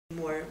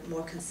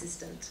more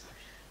consistent.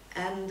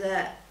 And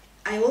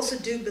I also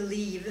do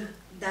believe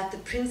that the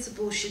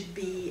principle should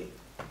be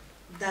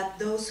that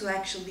those who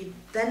actually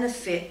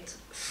benefit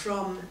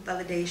from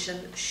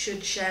validation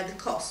should share the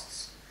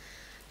costs.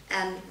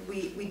 And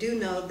we do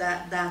know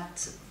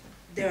that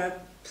there are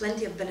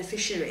plenty of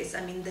beneficiaries.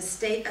 I mean, the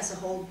state as a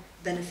whole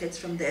benefits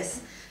from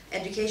this.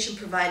 Education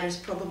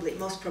providers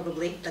most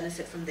probably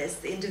benefit from this.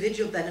 The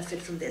individual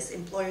benefit from this.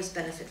 Employers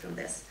benefit from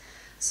this.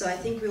 So I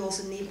think we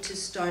also need to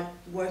start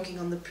working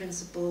on the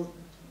principle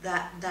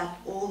that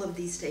all of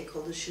these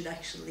stakeholders should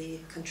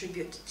actually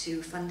contribute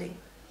to funding.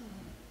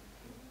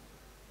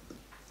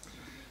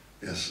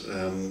 Yes,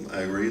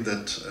 I agree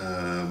that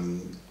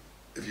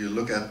if you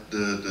look at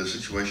the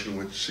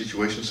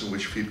situations in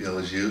which VPL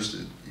is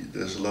used,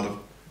 there's a lot of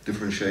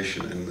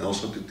differentiation, and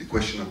also the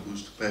question of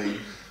who's to pay,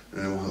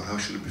 how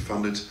should it be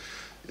funded,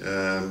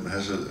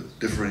 has a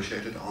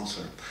differentiated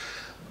answer.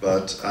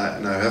 But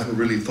and I haven't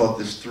really thought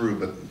this through,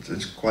 but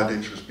it's quite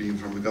interesting being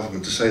from the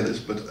government to say this,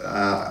 but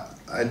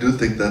I do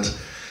think that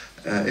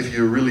if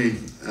you really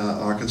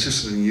are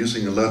consistent in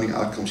using a learning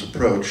outcomes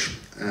approach,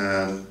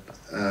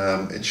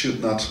 it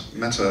should not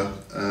matter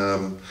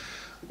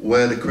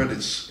where the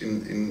credits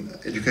in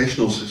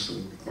educational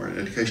system or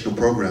educational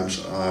programs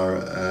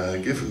are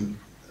given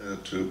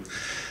to.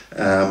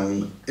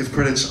 If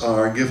credits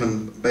are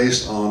given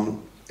based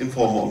on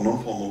informal or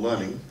non-formal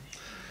learning,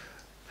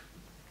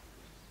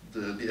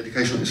 the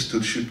educational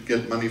institute should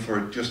get money for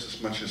it just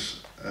as much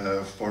as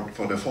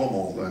for their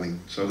formal learning,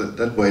 so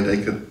that way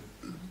they could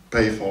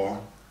pay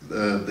for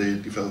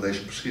the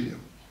validation procedure.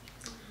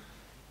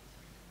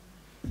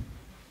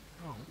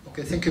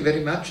 Okay, thank you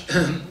very much.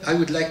 I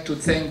would like to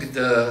thank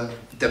the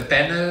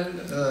panel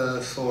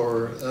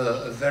for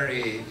a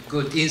very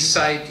good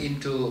insight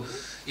into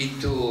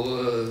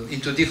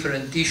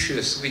different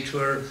issues which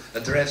were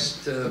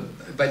addressed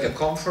by the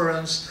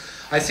conference.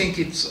 I think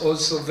it's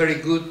also very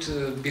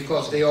good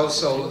because they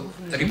also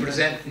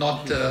represent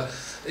not,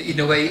 in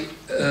a way,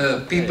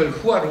 people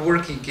who are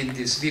working in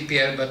this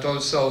VPL, but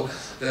also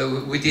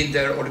within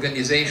their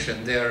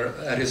organization. They are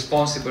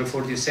responsible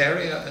for this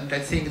area, and I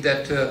think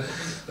that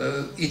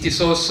it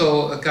is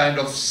also a kind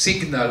of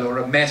signal or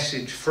a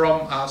message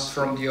from us,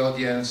 from the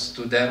audience,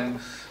 to them,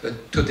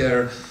 to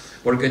their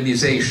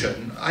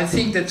organization. I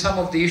think that some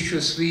of the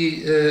issues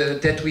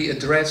that we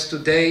address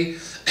today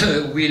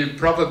will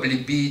probably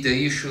be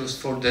the issues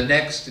for the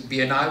next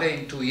Biennale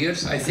in 2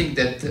 years. I think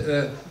that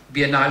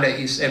Biennale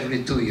is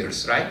every 2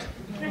 years, right?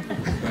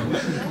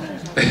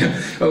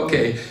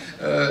 Okay.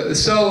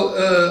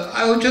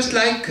 I would just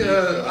like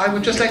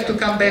to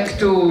come back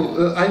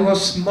to. I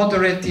was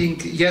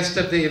moderating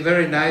yesterday a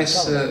very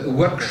nice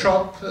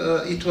workshop.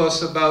 It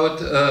was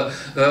about a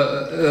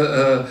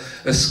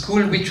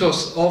school which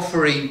was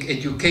offering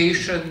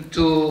education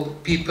to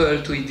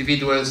people, to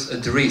individuals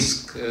at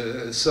risk.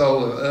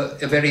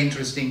 A very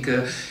interesting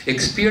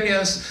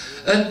experience.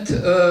 And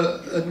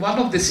one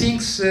of the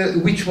things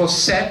which was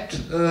said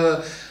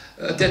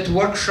that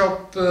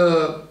workshop,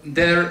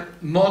 their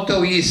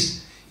motto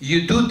is,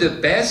 "You do the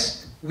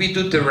best, we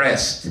do the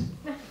rest."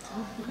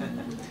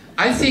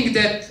 I think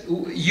that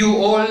you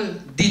all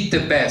did the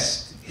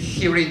best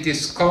here in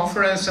this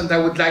conference, and I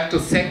would like to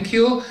thank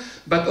you,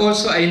 but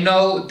also I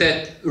know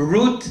that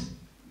Ruth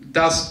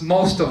does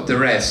most of the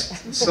rest.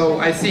 So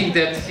I think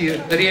that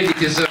you really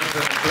deserve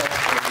an applause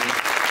for this.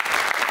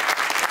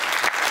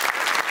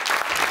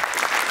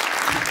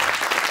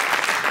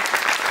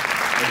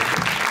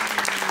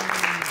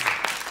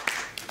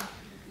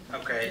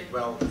 Okay,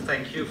 well,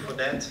 thank you for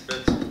that,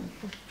 but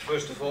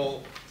first of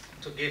all,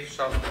 to give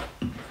some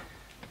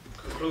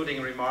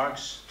concluding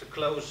remarks, to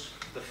close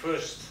the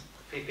first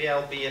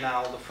VPL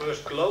Biennale, the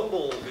first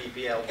global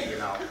VPL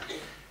Biennale,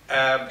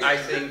 I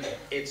think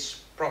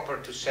it's proper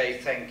to say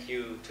thank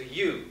you to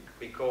you,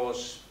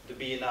 because the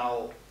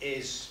Biennale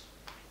is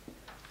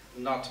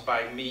not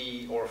by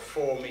me or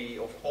for me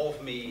or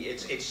of me,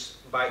 it's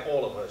by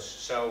all of us.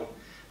 So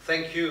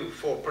thank you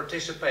for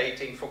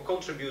participating, for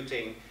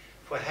contributing,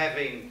 for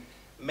having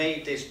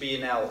made this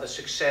Biennale a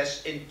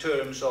success in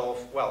terms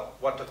of, well,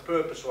 what the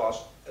purpose was,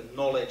 a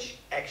knowledge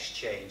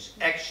exchange,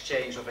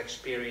 exchange of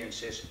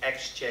experiences,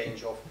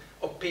 exchange of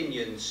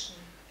opinions,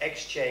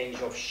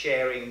 exchange of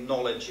sharing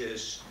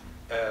knowledges,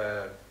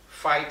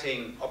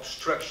 fighting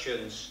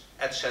obstructions,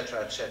 etc.,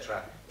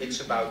 etc.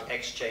 It's about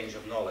exchange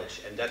of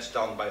knowledge, and that's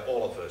done by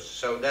all of us.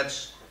 So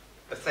that's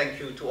a thank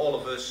you to all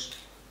of us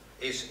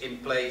is in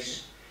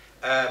place.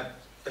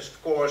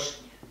 Of course,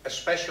 a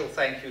special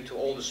thank you to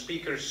all the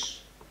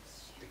speakers,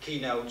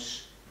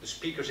 keynotes, the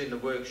speakers in the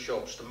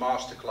workshops, the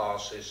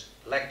masterclasses,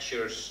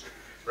 lectures,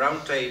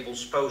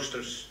 roundtables,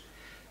 posters.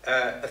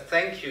 A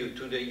thank you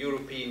to the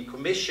European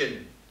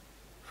Commission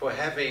for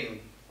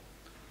having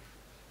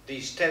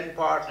these 10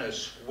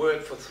 partners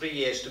work for 3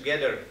 years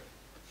together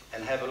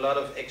and have a lot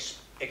of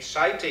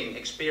exciting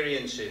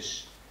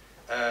experiences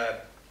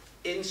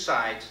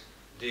inside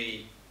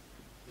the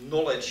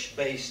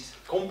knowledge-based,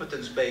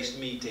 competence-based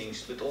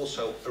meetings, but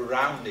also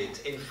around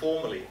it,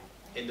 informally,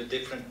 in the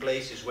different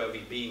places where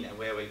we've been and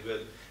where we've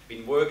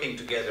been working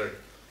together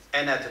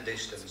and at a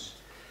distance.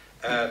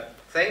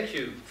 Thank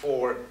you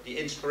for the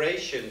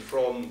inspiration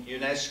from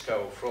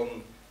UNESCO,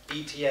 from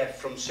ETF,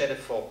 from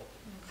CEDEFOP,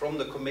 from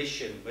the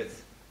Commission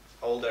with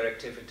all their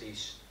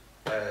activities.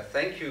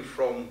 Thank you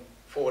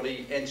for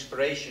the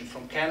inspiration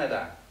from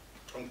Canada,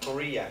 from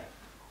Korea.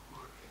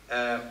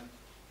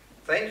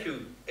 Thank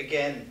you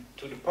again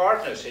to the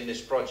partners in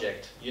this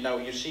project. You know,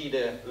 you see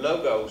the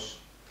logos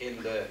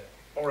in the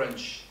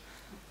orange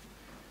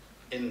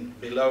in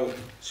below.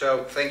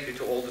 So thank you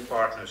to all the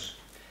partners.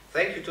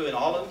 Thank you to In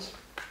Holland,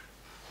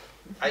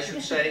 I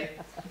should say.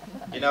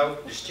 You know,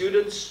 the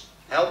students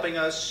helping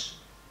us,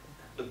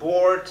 the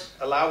board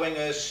allowing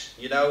us,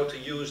 you know, to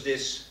use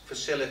this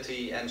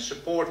facility and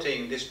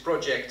supporting this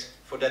project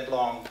for that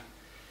long.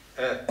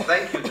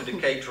 Thank you to the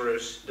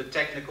caterers, the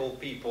technical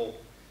people,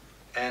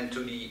 and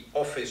to the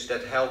office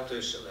that helped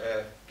us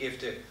give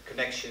the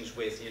connections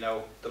with, you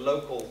know, the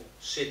local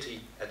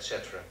city,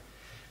 etc.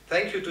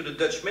 Thank you to the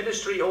Dutch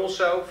Ministry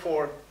also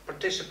for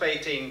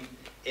participating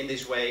in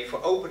this way, for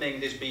opening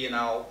this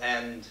Biennale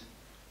and,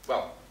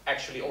 well,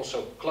 actually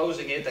also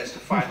closing it as the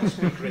final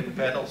speaker in the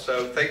panel,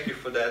 so thank you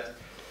for that.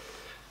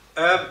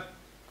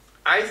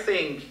 I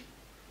think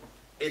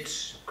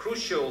it's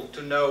crucial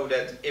to know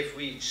that if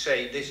we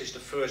say this is the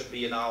first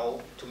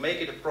Biennale, to make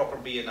it a proper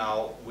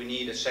Biennale, we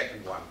need a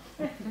second one.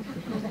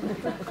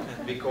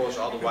 Because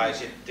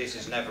otherwise this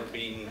has never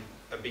been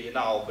a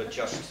Biennale, but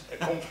just a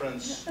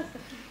conference.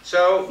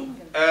 So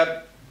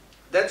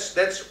that's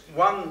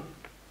one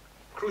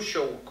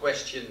crucial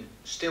question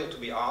still to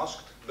be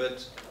asked,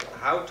 but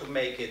how to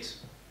make it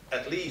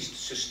at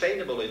least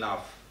sustainable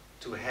enough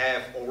to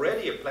have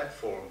already a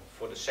platform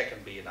for the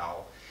second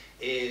Biennale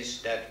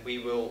is that we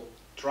will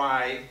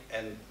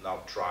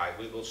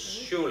we will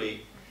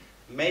surely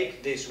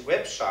make this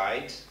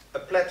website a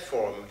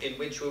platform in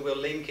which we will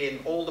link in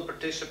all the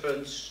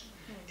participants,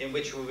 in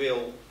which we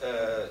will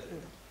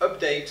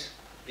update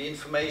the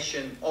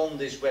information on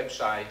this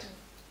website,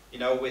 you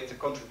know, with the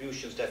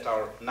contributions that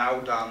are now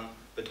done,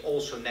 but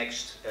also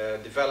next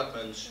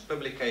developments,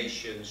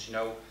 publications, you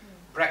know,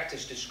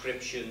 practice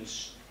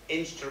descriptions,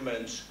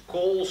 instruments,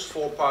 calls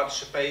for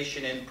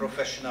participation in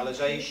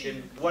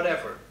professionalization,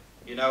 whatever,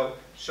 you know.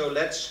 So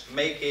let's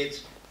make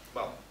it,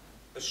 well,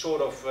 a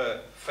sort of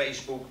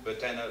Facebook, but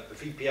then a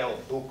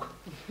VPL book,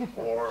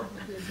 or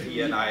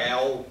the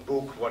NILE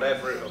book,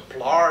 whatever, a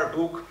PLAR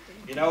book,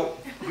 you know,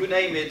 you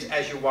name it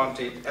as you want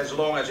it, as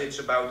long as it's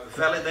about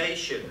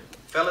validation.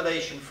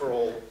 Validation for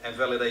all and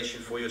validation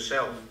for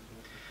yourself.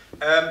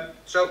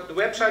 So the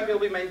website will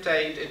be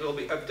maintained, it will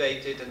be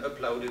updated and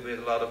uploaded with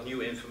a lot of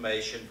new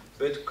information,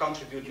 but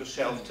contribute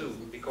yourself too,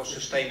 because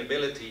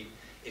sustainability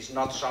is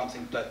not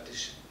something that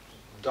is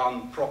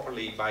done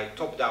properly by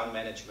top-down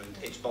management,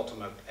 it's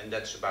bottom-up, and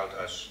that's about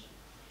us.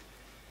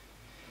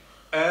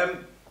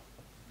 And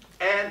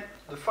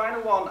the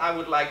final one I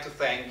would like to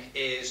thank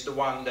is the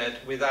one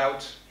that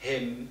without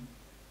him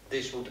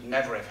this would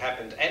never have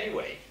happened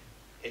anyway.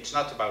 It's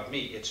not about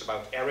me, it's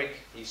about Eric.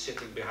 He's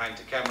sitting behind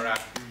the camera.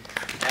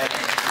 And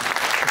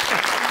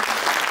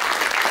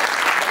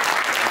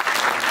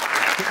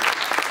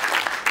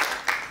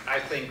I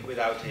think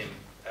without him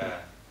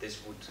this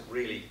would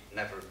really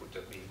never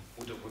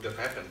would have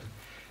happened.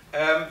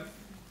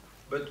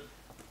 But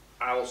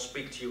I'll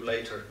speak to you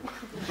later.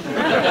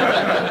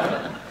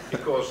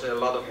 Because a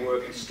lot of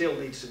work still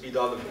needs to be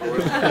done, of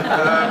course.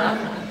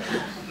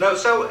 No,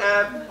 so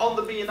on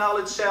the Biennale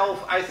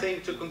itself, I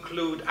think to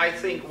conclude, I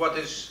think what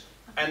is,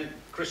 and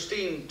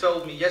Christine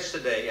told me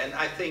yesterday, and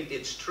I think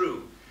it's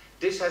true,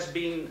 this has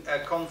been a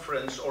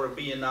conference or a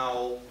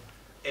Biennale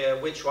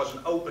which was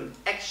an open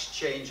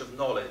exchange of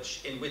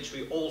knowledge, in which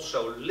we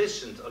also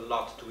listened a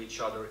lot to each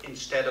other,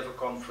 instead of a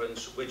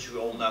conference which we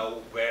all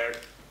know where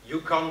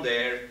you come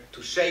there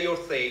to say your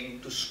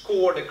thing, to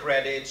score the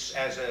credits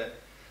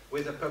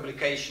with a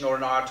publication or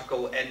an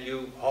article, and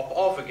you hop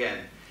off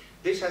again.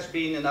 This has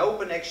been an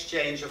open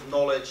exchange of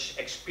knowledge,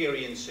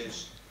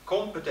 experiences,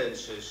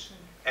 competences,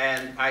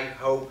 and I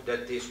hope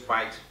that this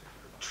might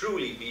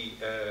truly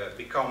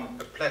become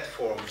a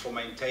platform for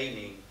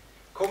maintaining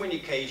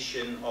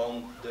communication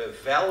on the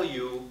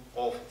value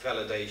of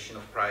validation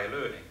of prior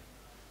learning.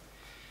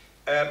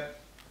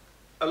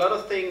 A lot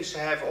of things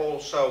have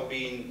also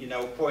been, you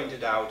know,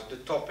 pointed out. The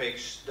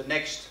topics, the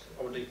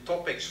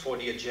topics for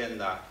the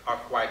agenda are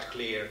quite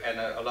clear, and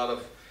a lot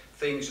of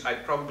things I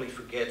probably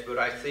forget, but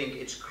I think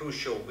it's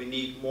crucial. We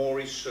need more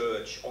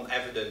research on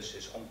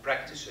evidences, on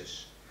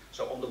practices,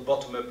 so on the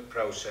bottom-up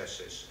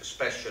processes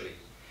especially.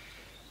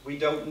 We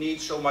don't need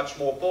so much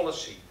more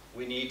policy.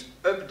 We need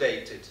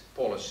updated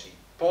policy.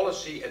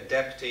 Policy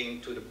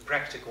adapting to the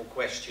practical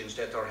questions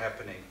that are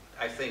happening.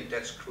 I think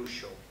that's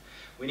crucial.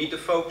 We need to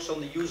focus on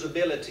the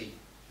usability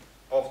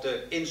of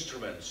the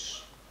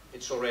instruments.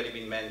 It's already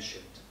been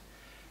mentioned.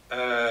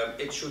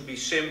 It should be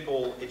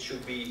simple, it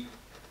should be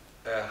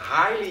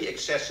highly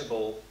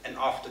accessible, and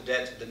after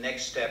that, the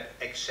next step,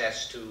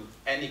 access to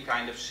any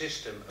kind of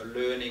system, a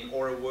learning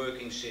or a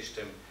working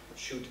system,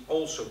 should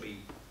also be,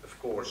 of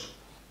course,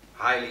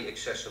 highly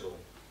accessible.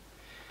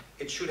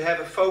 It should have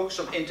a focus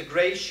on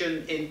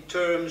integration in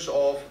terms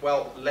of,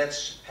 well,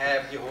 let's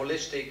have the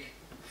holistic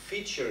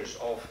features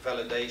of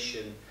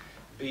validation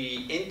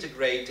be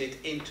integrated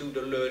into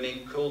the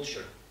learning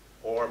culture,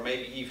 or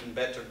maybe even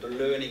better, the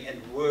learning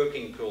and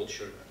working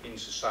culture in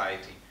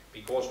society.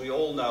 Because we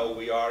all know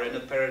we are in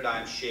a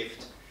paradigm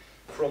shift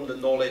from the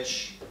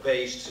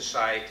knowledge-based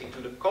society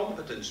to the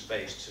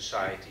competence-based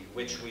society,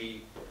 which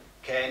we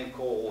can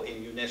call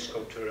in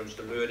UNESCO terms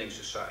the learning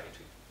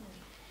society.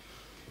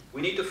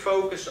 We need to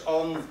focus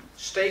on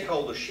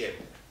stakeholdership.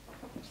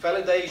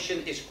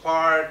 Validation is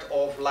part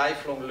of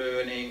lifelong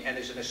learning and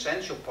is an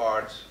essential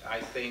part, I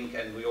think,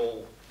 and we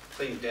all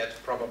think that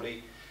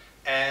probably,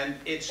 and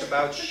it's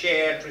about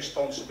shared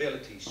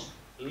responsibilities,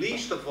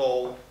 least of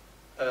all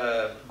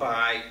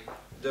by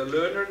the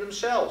learner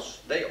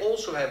themselves. They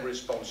also have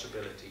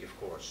responsibility, of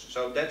course.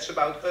 So that's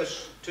about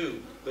us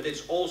too, but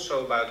it's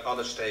also about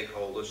other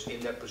stakeholders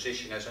in their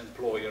position as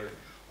employer,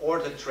 or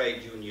the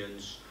trade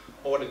unions,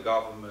 or the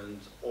government,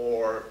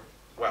 or,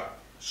 well,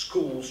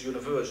 schools,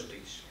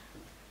 universities.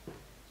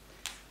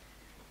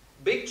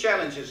 Big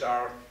challenges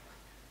are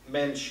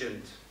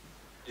mentioned.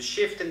 The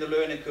shift in the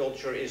learning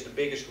culture is the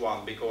biggest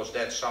one, because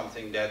that's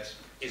something that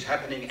is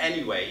happening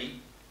anyway.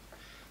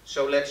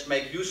 So let's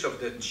make use of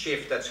the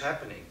shift that's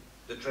happening,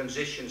 the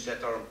transitions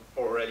that are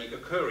already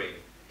occurring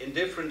in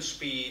different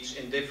speeds,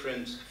 in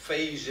different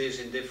phases,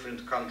 in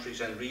different countries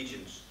and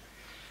regions.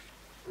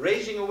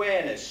 Raising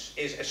awareness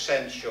is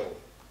essential.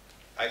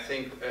 I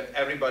think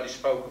everybody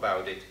spoke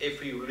about it.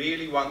 If we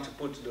really want to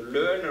put the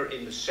learner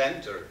in the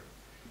center,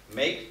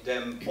 make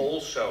them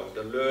also,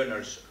 the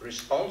learners,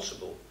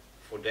 responsible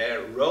for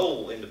their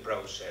role in the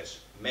process,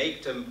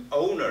 make them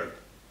owner,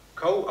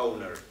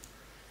 co-owner,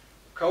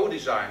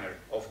 co-designer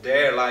of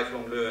their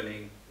lifelong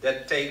learning,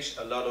 that takes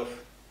a lot of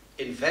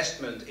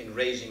investment in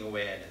raising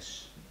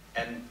awareness.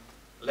 And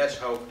let's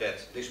hope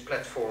that this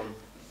platform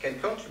can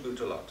contribute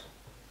a lot.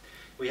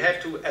 We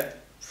have to,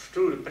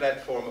 through the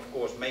platform, of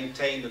course,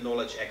 maintain the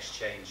knowledge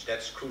exchange.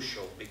 That's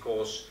crucial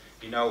because,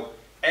 you know,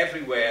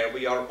 everywhere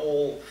we are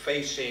all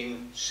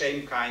facing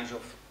same kinds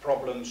of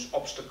problems,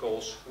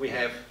 obstacles. We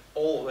have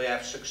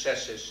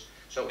successes.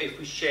 So if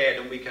we share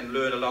them, we can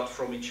learn a lot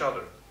from each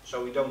other.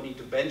 So we don't need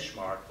to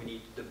benchmark, we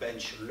need the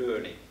bench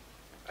learning.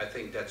 I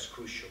think that's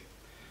crucial.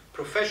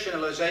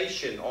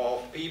 Professionalization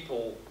of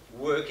people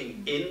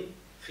working in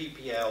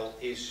VPL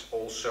is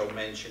also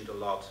mentioned a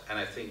lot, and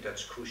I think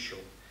that's crucial.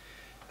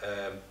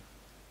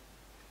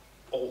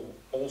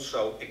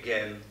 Also,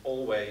 again,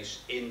 always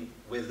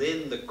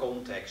within the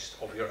context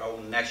of your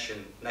own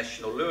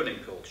national learning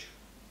culture.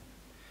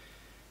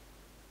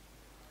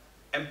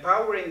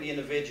 Empowering the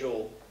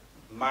individual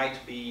might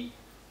be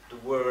the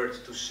word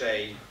to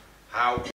say how